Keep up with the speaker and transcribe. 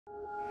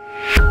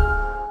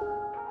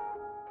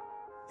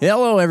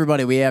Hello,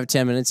 everybody. We have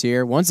 10 minutes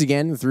here, once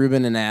again, with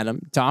Ruben and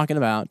Adam, talking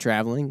about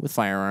traveling with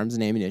firearms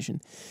and ammunition.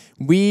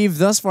 We've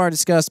thus far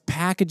discussed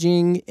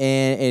packaging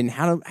and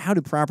how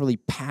to properly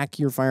pack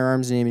your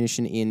firearms and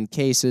ammunition in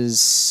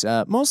cases.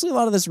 Mostly a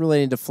lot of this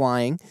related to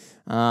flying.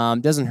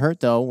 Doesn't hurt,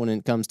 though, when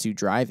it comes to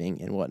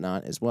driving and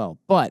whatnot as well.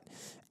 But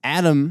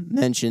Adam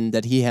mentioned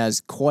that he has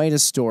quite a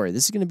story.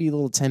 This is going to be a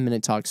little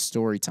 10-minute talk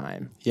story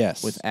time.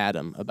 Yes. With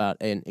Adam about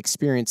an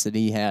experience that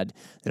he had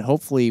that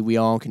hopefully we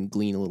all can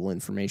glean a little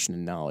information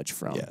and knowledge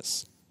from.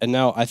 Yes. And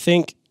now I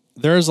think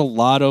there's a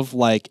lot of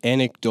like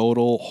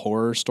anecdotal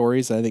horror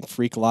stories that I think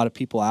freak a lot of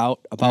people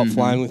out about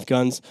flying with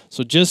guns.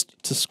 So just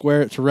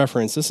to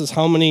reference, this is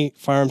how many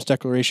firearms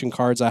declaration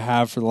cards I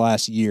have for the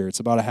last year. It's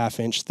about a ½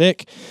 inch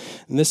thick.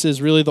 And this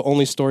is really the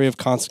only story of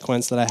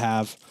consequence that I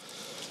have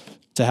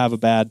to have a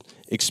bad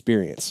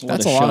experience.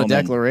 That's a lot of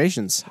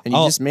declarations, and you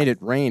just made it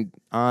rain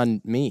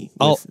on me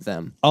with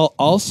them. I'll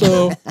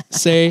also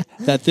say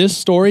that this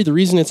story, the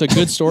reason it's a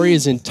good story,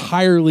 is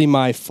entirely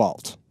my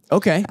fault.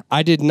 Okay.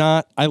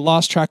 I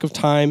lost track of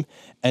time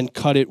and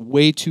cut it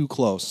way too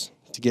close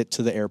to get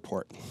to the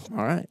airport.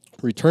 All right.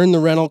 Returned the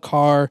rental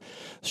car,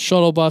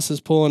 shuttle bus is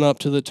pulling up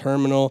to the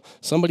terminal.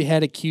 Somebody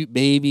had a cute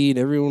baby, and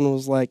everyone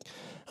was like,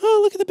 oh,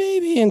 look at the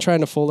baby, and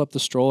trying to fold up the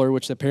stroller,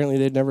 which apparently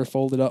they'd never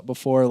folded up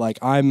before. Like,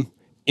 I'm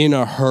in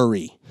a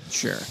hurry.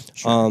 Sure.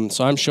 So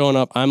I'm showing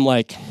up. I'm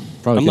like...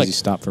 Probably because you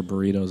stopped for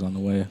burritos on the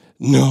way.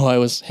 No, I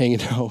was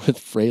hanging out with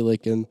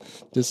Freilich and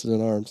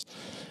Dissident Arms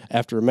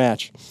after a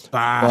match.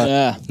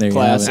 Classic.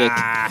 Classic.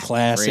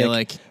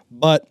 Freilich.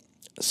 But,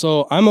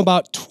 so I'm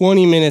about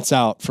 20 minutes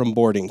out from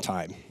boarding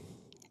time,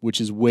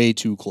 which is way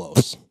too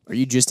close. Are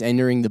you just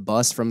entering the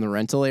bus from the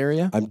rental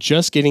area? I'm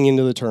just getting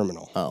into the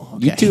terminal. Oh,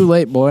 okay. You too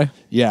late, boy.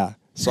 Yeah.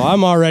 So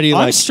I'm already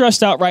I'm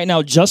stressed out right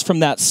now just from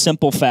that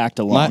simple fact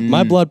alone.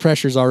 My blood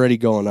pressure's already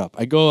going up.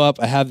 I go up,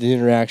 I have the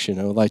interaction.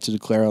 I would like to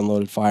declare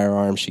unloaded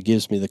firearms. She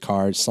gives me the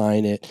card,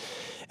 sign it.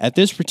 At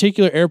this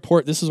particular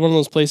airport, this is one of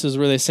those places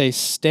where they say,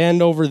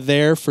 stand over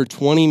there for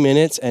 20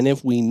 minutes, and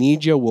if we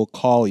need you, we'll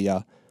call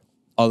you.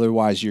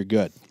 Otherwise, you're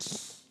good.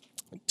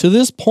 To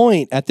this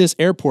point, at this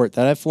airport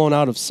that I've flown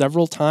out of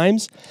several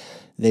times,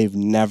 they've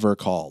never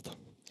called.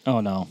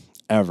 Oh, no.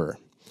 Ever.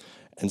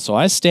 And so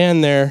I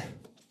stand there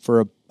for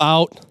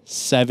about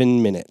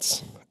 7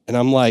 minutes, and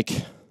I'm like,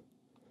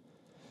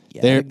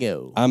 There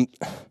go. I'm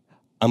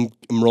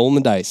rolling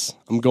the dice.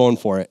 I'm going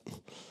for it.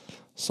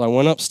 So I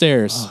went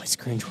upstairs. Oh, it's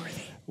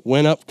cringeworthy.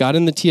 Went up, got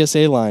in the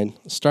TSA line,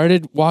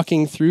 started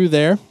walking through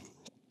there,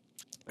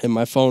 and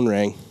my phone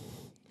rang.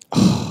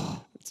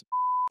 It's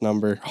a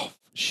number. Oh,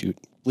 shoot.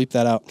 Bleep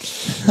that out.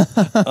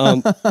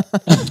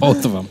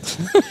 Both of them.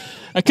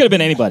 That could have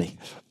been anybody.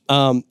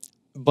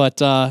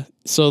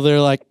 So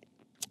they're like,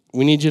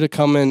 we need you to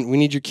come in. We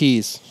need your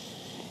keys.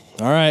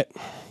 All right.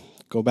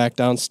 Go back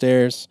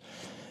downstairs.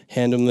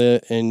 Hand them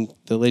and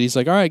the lady's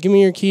like, all right, give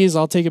me your keys.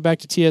 I'll take it back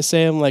to TSA.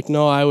 I'm like,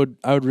 no, I would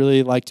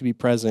really like to be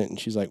present. And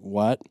she's like,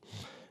 what?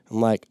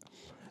 I'm like,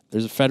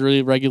 there's a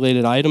federally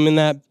regulated item in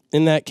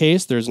that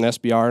case. There's an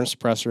SBR and a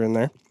suppressor in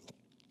there.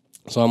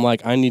 So I'm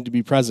like, I need to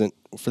be present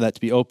for that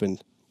to be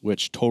opened,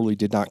 which totally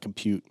did not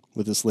compute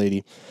with this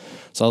lady.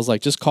 So I was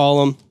like, just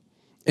call them.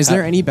 Is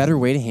there any better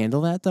way to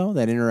handle that, though,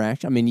 that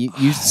interaction? I mean,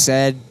 you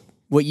said...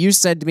 What you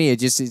said to me,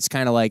 it's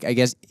kind of like, I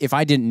guess, if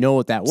I didn't know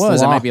what that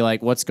was, I might be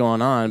like, what's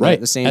going on? But right. At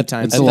the same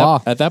time, it's the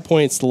law. At that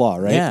point, it's the law,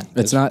 right? Yeah.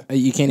 It's not,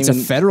 you can't it's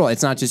even... a federal,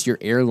 it's not just your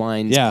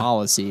airline's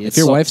policy. If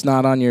your wife's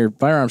not on your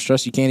firearms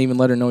trust, you can't even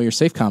let her know your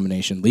safe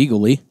combination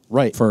legally.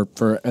 Right. For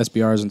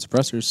SBRs and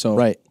suppressors. So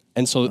right.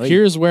 And so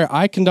here's where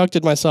I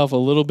conducted myself a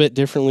little bit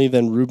differently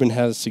than Ruben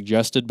has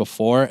suggested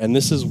before, and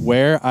this is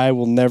where I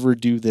will never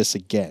do this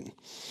again.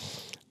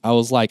 I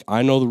was like,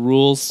 I know the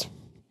rules.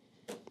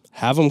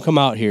 Have them come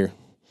out here.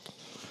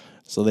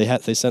 So they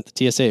sent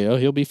the TSA, oh,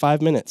 he'll be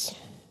 5 minutes.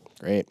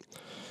 Great.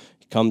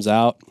 He comes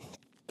out.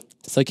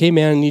 It's like, hey,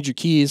 man, I need your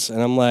keys.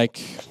 And I'm like,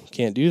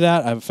 can't do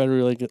that. I have a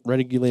federally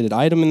regulated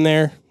item in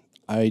there.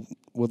 I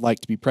would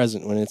like to be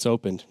present when it's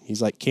opened.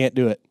 He's like, can't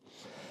do it.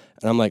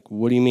 And I'm like,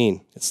 what do you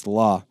mean? It's the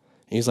law.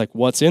 And he's like,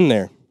 what's in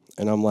there?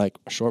 And I'm like,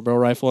 a short barrel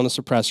rifle and a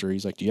suppressor.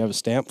 He's like, do you have a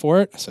stamp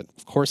for it? I said,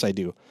 of course I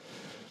do.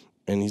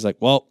 And he's like,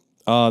 well,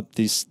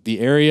 the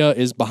area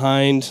is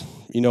behind,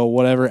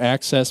 whatever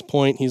access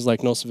point. He's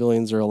like, no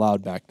civilians are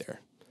allowed back there.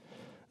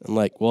 I'm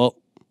like, well,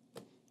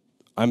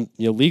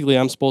 legally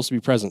I'm supposed to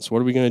be present. So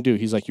what are we going to do?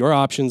 He's like, your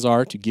options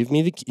are to give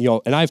me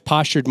and I've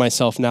postured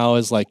myself now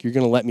as like, you're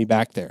going to let me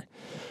back there,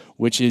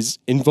 which is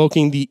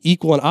invoking the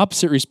equal and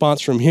opposite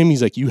response from him.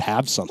 He's like, you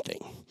have something.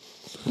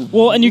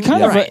 Well, and you're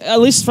kind of, at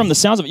least from the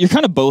sounds of it, you're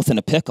kind of both in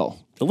a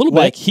pickle. A little bit.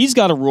 Like, he's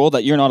got a rule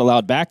that you're not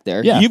allowed back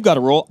there. Yeah. You've got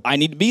a rule, I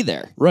need to be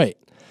there. Right.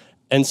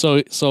 And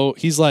so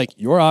he's like,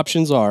 your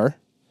options are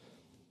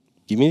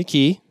give me the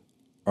key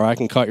or I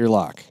can cut your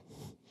lock.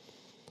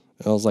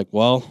 And I was like,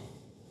 well,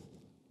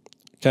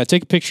 can I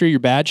take a picture of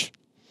your badge?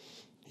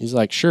 He's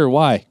like, sure,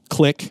 why?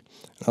 Click.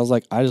 And I was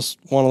like, I just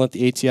want to let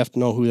the ATF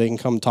know who they can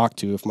come talk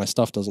to if my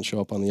stuff doesn't show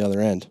up on the other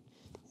end.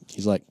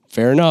 He's like,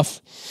 fair enough.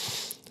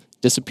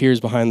 Disappears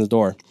behind the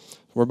door.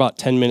 We're about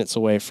 10 minutes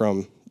away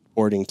from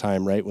boarding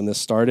time, right? When this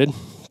started,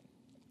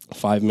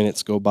 5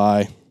 minutes go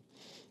by,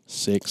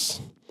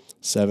 6,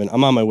 7.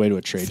 I'm on my way to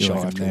a trade show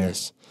after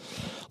this.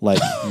 Like,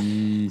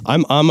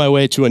 I'm on my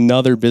way to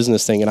another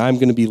business thing, and I'm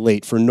going to be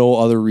late for no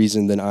other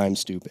reason than I'm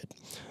stupid.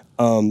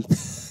 And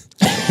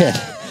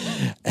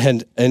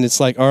it's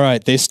like, all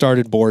right, they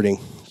started boarding.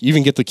 You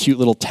even get the cute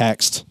little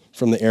text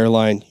from the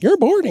airline, you're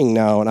boarding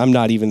now, and I'm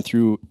not even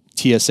through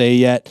TSA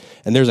yet,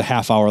 and there's a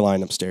half-hour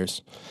line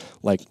upstairs.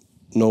 Like,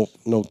 no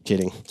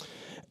kidding.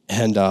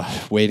 And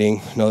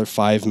waiting another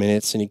 5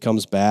 minutes, and he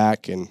comes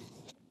back and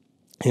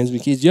hands me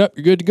keys. Yep,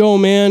 you're good to go,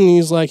 man. And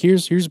he's like,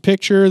 here's a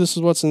picture. This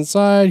is what's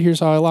inside.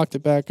 Here's how I locked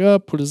it back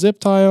up. Put a zip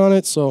tie on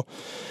it. So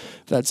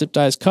if that zip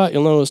tie is cut,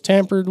 you'll know it was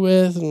tampered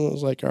with. And I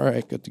was like, all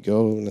right, good to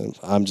go. And then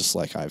I'm just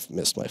like, I've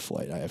missed my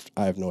flight.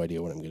 I have no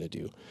idea what I'm going to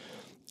do.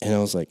 And I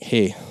was like,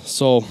 hey,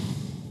 so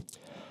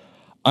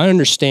I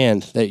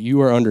understand that you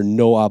are under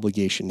no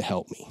obligation to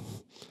help me.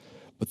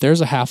 But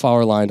there's a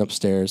half-hour line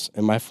upstairs,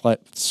 and my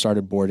flight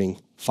started boarding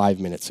 5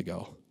 minutes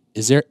ago.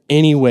 Is there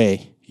any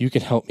way you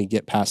can help me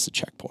get past the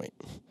checkpoint?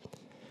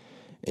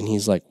 And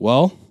he's like,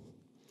 well,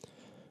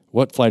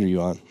 what flight are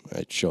you on?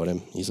 I showed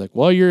him. He's like,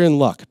 well, you're in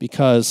luck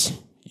because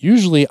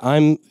usually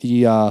I'm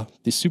the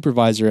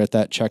supervisor at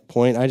that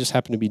checkpoint. I just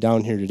happen to be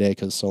down here today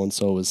because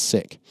so-and-so was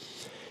sick.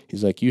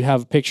 He's like, you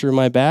have a picture of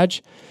my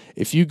badge?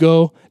 If you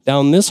go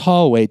down this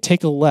hallway,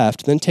 take a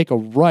left, then take a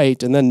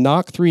right, and then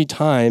knock 3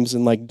 times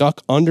and like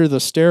duck under the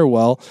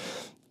stairwell,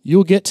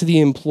 you'll get to the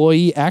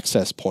employee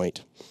access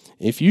point.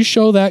 If you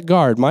show that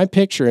guard my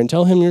picture and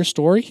tell him your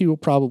story, he will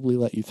probably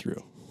let you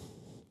through.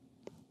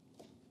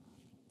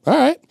 All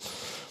right.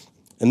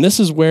 And this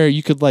is where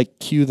you could like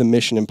cue the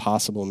Mission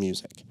Impossible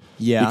music.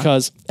 Yeah.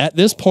 Because at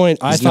this point,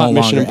 I He's thought no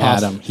Mission longer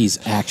Impossible. Adam.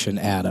 He's Action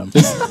Adam.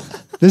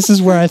 This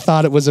is where I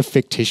thought it was a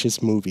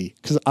fictitious movie.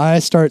 Because I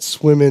start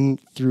swimming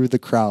through the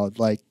crowd,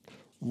 like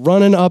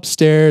running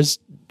upstairs,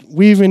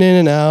 weaving in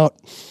and out.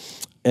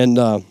 And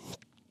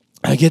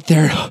I get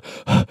there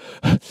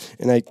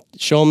and I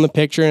show him the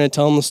picture and I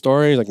tell him the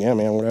story. He's like, yeah,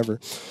 man, whatever.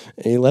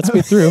 And he lets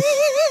me through.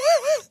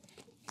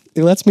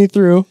 He lets me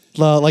through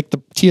like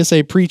the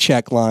TSA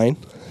pre-check line.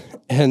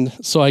 And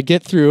so I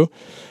get through,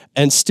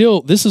 and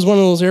still, this is one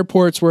of those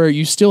airports where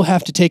you still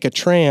have to take a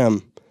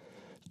tram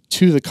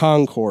to the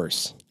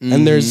concourse. Mm-hmm.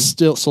 And there's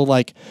still, so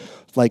like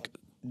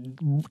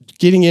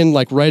getting in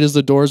like right as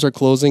the doors are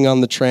closing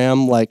on the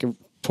tram, like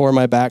tore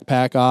my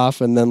backpack off.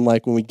 And then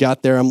like when we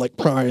got there, I'm like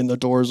prying the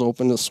doors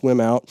open to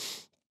swim out,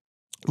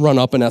 run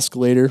up an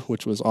escalator,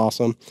 which was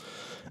awesome.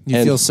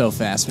 You feel so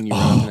fast when you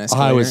run up an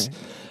escalator.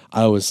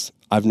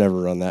 I've never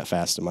run that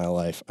fast in my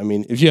life. I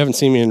mean, if you haven't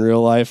seen me in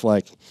real life,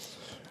 like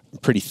I'm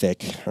pretty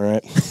thick. All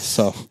right.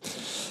 So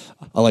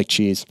I like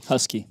cheese.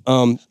 Husky.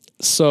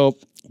 So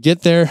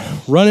get there,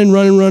 running.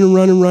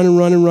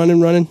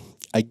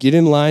 I get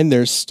in line.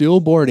 They're still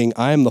boarding.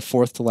 I am the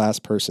 4th to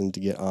last person to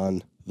get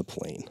on the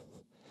plane.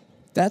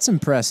 That's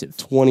impressive.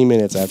 20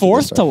 minutes after.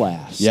 4th to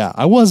last. Yeah.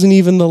 I wasn't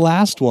even the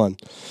last one,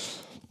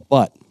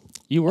 but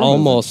you were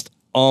almost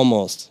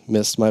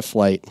missed my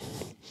flight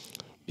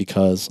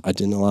because I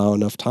didn't allow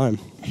enough time.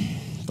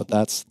 But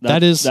that's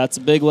a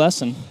big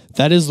lesson.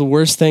 That is the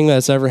worst thing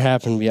that's ever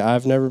happened to me.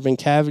 I've never been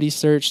cavity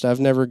searched. I've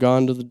never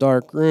gone to the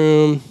dark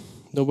room.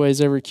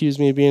 Nobody's ever accused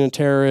me of being a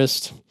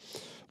terrorist.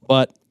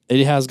 But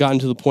it has gotten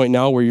to the point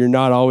now where you're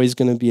not always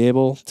going to be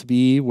able to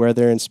be where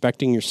they're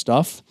inspecting your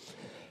stuff.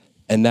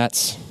 And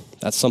that's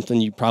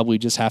something you probably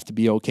just have to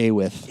be okay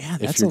with. Yeah,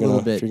 that's a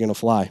little bit. If you're going to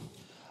fly.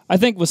 I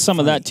think with some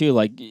of that too,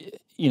 like,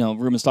 you know,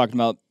 Ruben's talking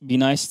about be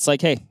nice. It's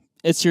like, hey,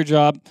 it's your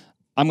job.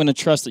 I'm going to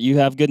trust that you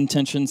have good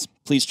intentions.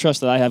 Please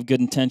trust that I have good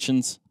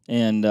intentions.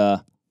 And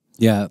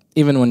yeah,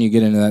 even when you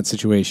get into that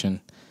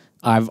situation,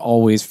 I've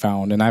always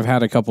found, and I've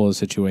had a couple of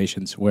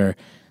situations where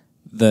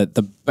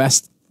the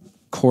best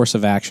course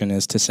of action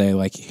is to say,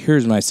 like,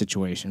 here's my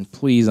situation.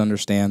 Please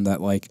understand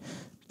that, like,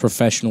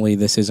 professionally,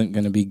 this isn't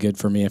going to be good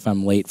for me if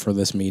I'm late for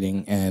this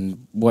meeting,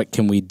 and what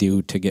can we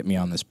do to get me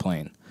on this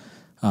plane?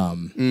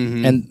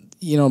 And,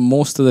 you know,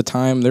 most of the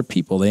time, they're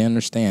people. They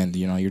understand.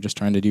 You know, you're just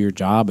trying to do your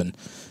job, and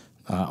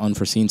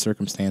unforeseen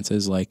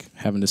circumstances like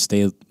having to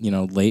stay, you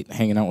know, late,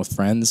 hanging out with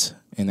friends,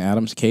 in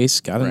Adam's case,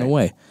 got in the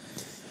way.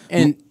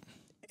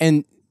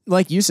 And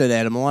like you said,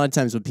 Adam, a lot of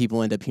times what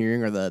people end up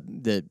hearing are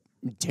the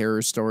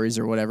terror stories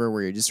or whatever,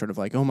 where you're just sort of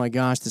like, oh my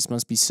gosh, this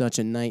must be such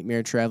a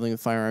nightmare traveling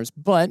with firearms.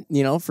 But,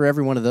 you know, for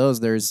every one of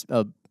those, there's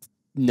a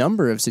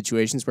number of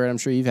situations where I'm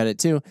sure you've had it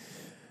too.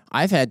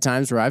 I've had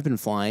times where I've been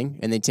flying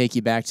and they take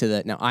you back to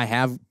the, now I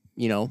have,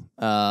 you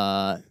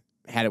know,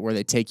 had it where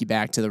they take you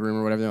back to the room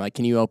or whatever. They're like,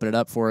 can you open it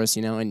up for us?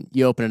 You know, and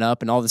you open it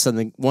up and all of a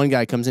sudden one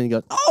guy comes in and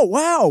goes, oh,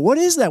 wow, what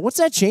is that? What's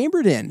that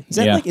chambered in? Is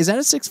that like, is that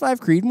a 6.5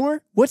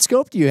 Creedmoor? What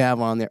scope do you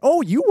have on there?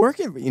 Oh, you work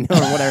it, you know,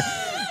 or whatever.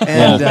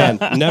 And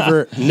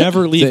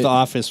never leave the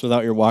office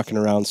without your walking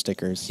around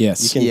stickers.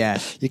 Yes.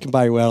 You can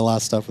buy a lot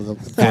of stuff with them.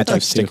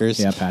 Patches, stickers.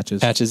 Yeah,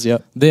 patches. Patches,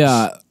 yep.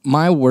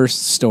 My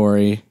worst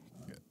story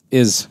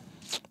is,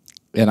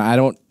 and I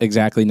don't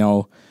exactly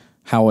know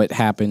how it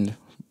happened,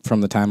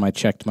 from the time I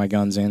checked my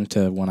guns in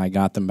to when I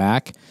got them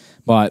back.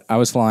 But I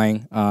was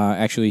flying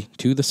actually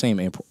to the same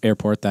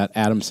airport that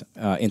Adam's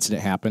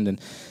incident happened. And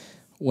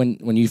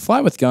when you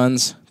fly with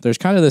guns, there's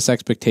kind of this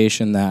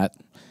expectation that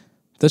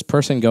this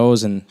person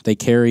goes and they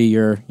carry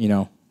your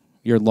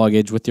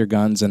luggage with your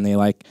guns and they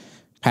like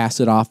pass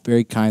it off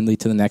very kindly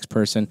to the next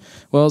person.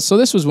 Well, so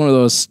this was one of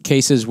those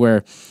cases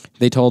where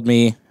they told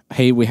me,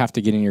 hey, we have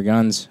to get in your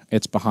guns.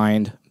 It's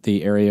behind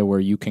the area where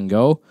you can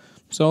go.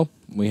 So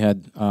we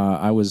had,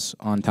 I was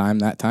on time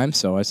that time.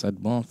 So I said,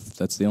 well, if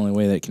that's the only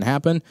way that it can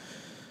happen.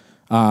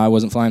 I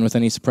wasn't flying with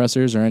any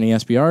suppressors or any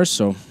SBRs.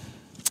 So,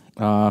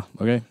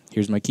 okay,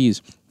 here's my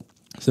keys.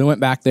 So I went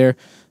back there,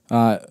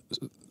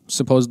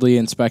 supposedly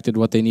inspected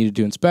what they needed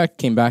to inspect,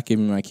 came back, gave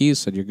me my keys,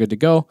 said, you're good to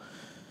go.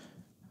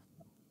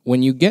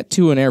 When you get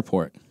to an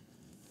airport,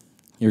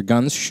 your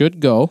guns should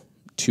go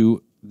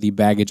to the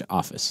baggage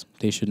office.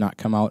 They should not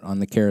come out on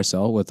the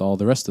carousel with all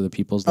the rest of the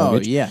people's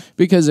luggage. Oh, yeah.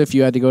 Because if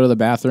you had to go to the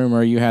bathroom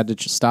or you had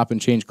to stop and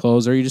change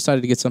clothes or you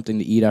decided to get something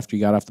to eat after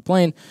you got off the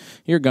plane,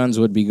 your guns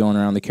would be going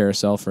around the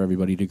carousel for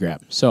everybody to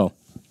grab. So,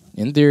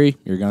 in theory,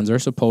 your guns are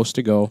supposed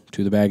to go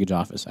to the baggage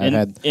office.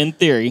 In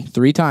theory.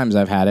 3 times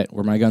I've had it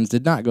where my guns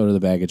did not go to the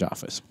baggage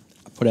office.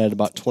 I put it at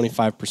about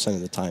 25%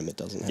 of the time it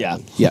doesn't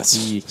happen. Yeah.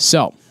 Yes.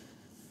 So,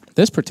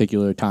 this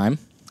particular time,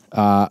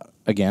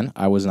 again,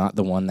 I was not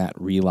the one that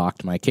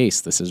relocked my case.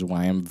 This is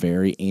why I'm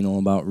very anal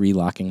about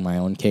relocking my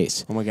own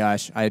case. Oh my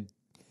gosh,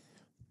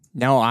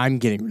 now I'm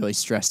getting really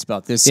stressed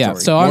about this story. Yeah,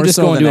 so I'm just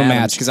going to a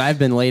match because I've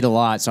been late a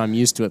lot, so I'm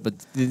used to it. But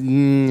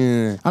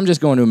I'm just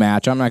going to a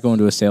match. I'm not going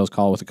to a sales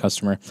call with a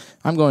customer.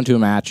 I'm going to a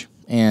match,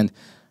 and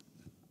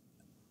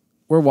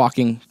we're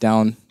walking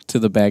down to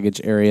the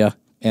baggage area,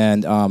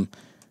 and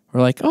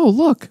we're like, "Oh,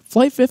 look,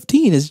 Flight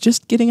 15 is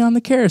just getting on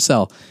the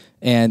carousel."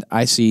 And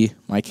I see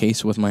my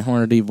case with my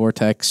Hornady,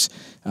 Vortex,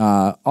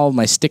 all of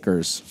my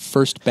stickers.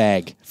 First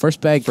bag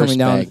Coming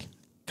down,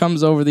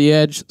 comes over the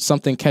edge,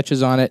 something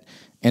catches on it,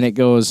 and it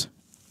goes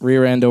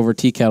rear end over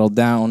tea kettle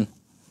down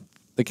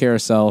the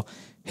carousel,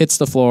 hits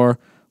the floor,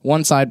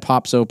 one side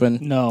pops open.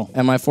 No.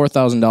 And my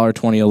 $4,000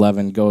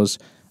 2011 goes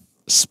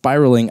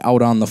spiraling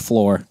out on the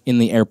floor in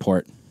the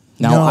airport.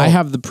 Now, No. I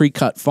have the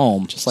pre-cut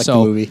foam. Just like the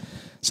movie.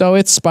 So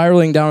it's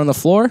spiraling down on the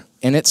floor,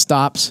 and it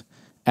stops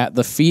at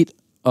the feet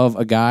of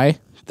a guy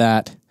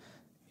that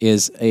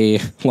is a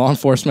law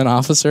enforcement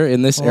officer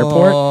in this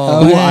airport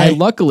who I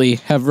luckily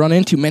have run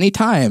into many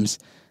times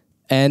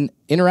and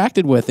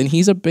interacted with, and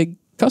he's a big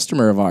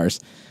customer of ours.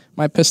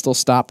 My pistol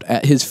stopped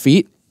at his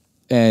feet,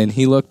 and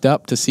he looked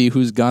up to see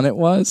whose gun it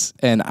was,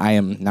 and I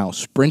am now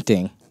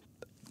sprinting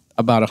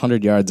about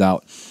 100 yards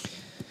out.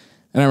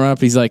 And I run up,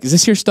 he's like, "Is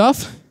this your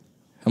stuff?"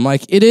 I'm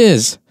like, "It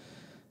is."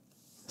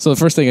 So the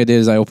first thing I did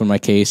is I opened my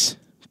case,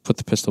 put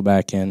the pistol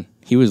back in.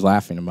 He was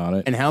laughing about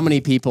it. and how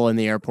many people in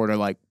the airport are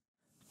like,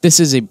 This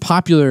is a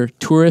popular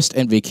tourist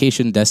and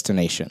vacation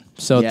destination.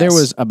 So Yes. there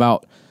was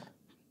about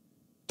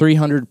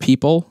 300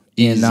 people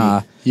in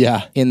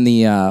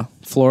the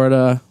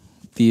Florida,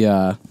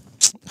 the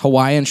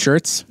Hawaiian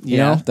shirts, you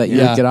Yeah. know, that you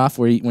Yeah. get off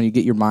when you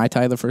get your Mai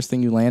Tai the first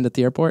thing you land at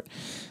the airport,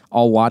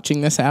 all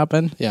watching this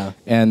happen. Yeah.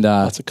 And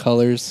Lots of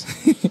colors,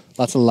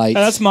 lots of lights.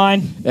 That's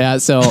mine. yeah,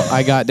 so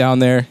I got down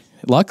there.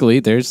 Luckily,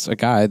 there's a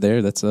guy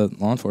there that's a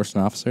law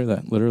enforcement officer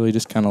that literally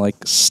just kind of like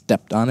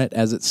stepped on it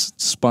as it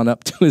spun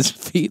up to his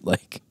feet.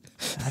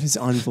 that is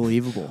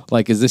unbelievable.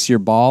 Like, is this your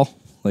ball?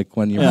 Like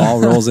when your ball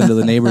rolls into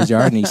the neighbor's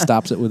yard and he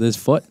stops it with his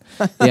foot?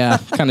 Yeah,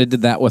 kind of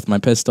did that with my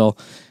pistol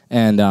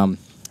and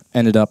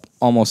ended up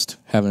almost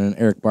having an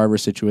Eric Barber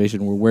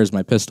situation where where's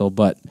my pistol?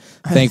 But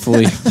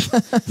thankfully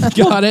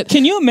got it.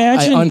 Can you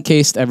imagine? I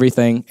uncased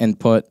everything and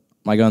put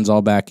my guns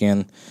all back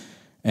in.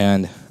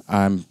 And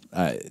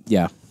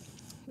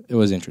it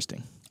was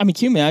interesting. I mean,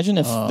 can you imagine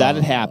if that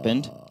had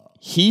happened?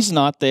 He's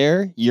not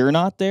there. You're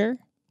not there.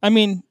 I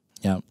mean,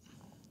 Yeah.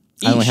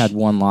 I only Eesh. had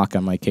one lock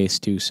on my case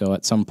too, so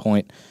at some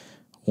point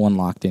one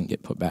lock didn't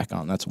get put back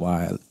on. That's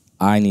why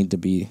I need to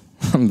be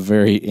I'm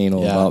very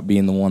anal about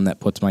being the one that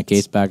puts my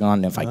case back on.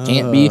 And if I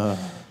can't be,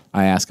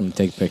 I ask him to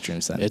take a picture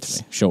and send it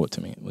to me. Show it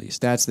to me at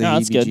least. That's the No,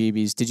 that's good.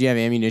 heebie-jeebies. Did you have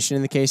ammunition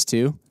in the case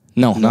too?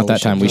 No, not that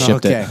time. We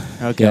shipped it.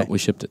 Okay. Yeah, we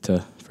shipped it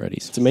to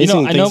Freddy's. It's amazing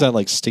You know, I things know- that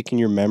like stick in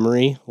your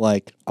memory.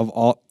 Like of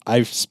all,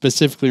 I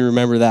specifically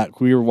remember that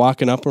we were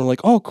walking up and we're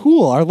like, "Oh,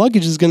 cool! Our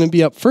luggage is going to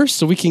be up first,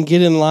 so we can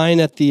get in line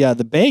at the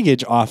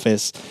baggage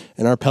office."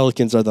 And our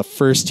Pelicans are the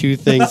first 2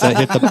 things that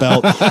hit the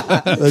belt.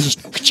 They're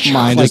just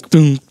Mine like, just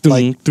dun, dun,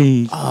 like-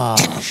 dun.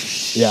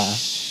 yeah.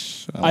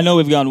 I know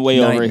we've gone way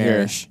over here.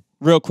 Nightmarish.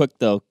 Real quick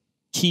though,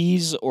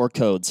 keys or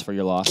codes for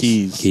your loss?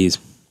 Keys.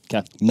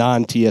 Okay.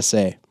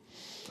 Non-TSA.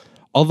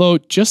 Although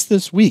just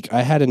this week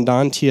I had a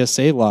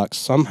non-TSA lock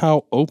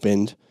somehow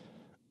opened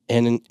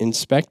and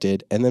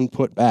inspected and then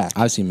put back.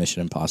 I've seen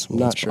Mission Impossible.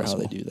 I'm not It's sure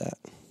possible. how they do that.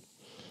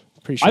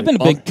 Pretty sure. I've been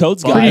a big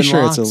codes guy. Pretty Bumping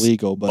sure it's locks,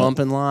 illegal, but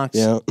bumping locks.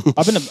 yeah.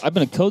 I've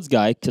been a codes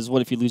guy because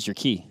what if you lose your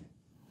key?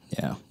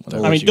 Yeah.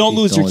 whatever. I mean, don't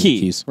lose your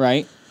key, keys.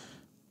 right?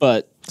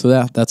 But So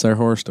that's our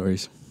horror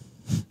stories.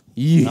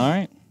 all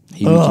right.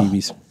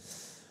 Heebie-jeebies.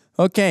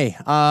 Okay.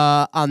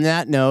 On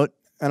that note,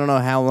 I don't know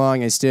how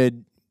long I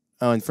stood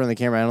in front of the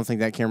camera. I don't think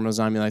that camera was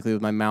on me, likely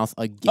with my mouth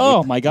agape.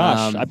 Oh my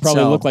gosh, I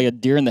probably so- look like a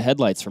deer in the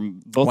headlights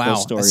from both Wow, those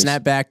a stories.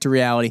 snap back to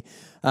reality.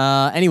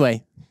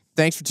 Anyway,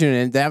 thanks for tuning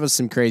in. That was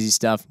some crazy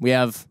stuff. We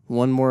have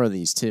one more of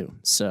these too.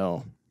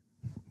 So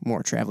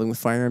more traveling with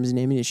firearms and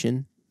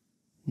ammunition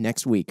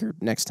next week or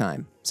next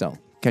time. So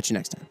catch you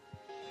next time.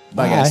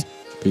 Bye. Guys.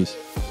 Peace.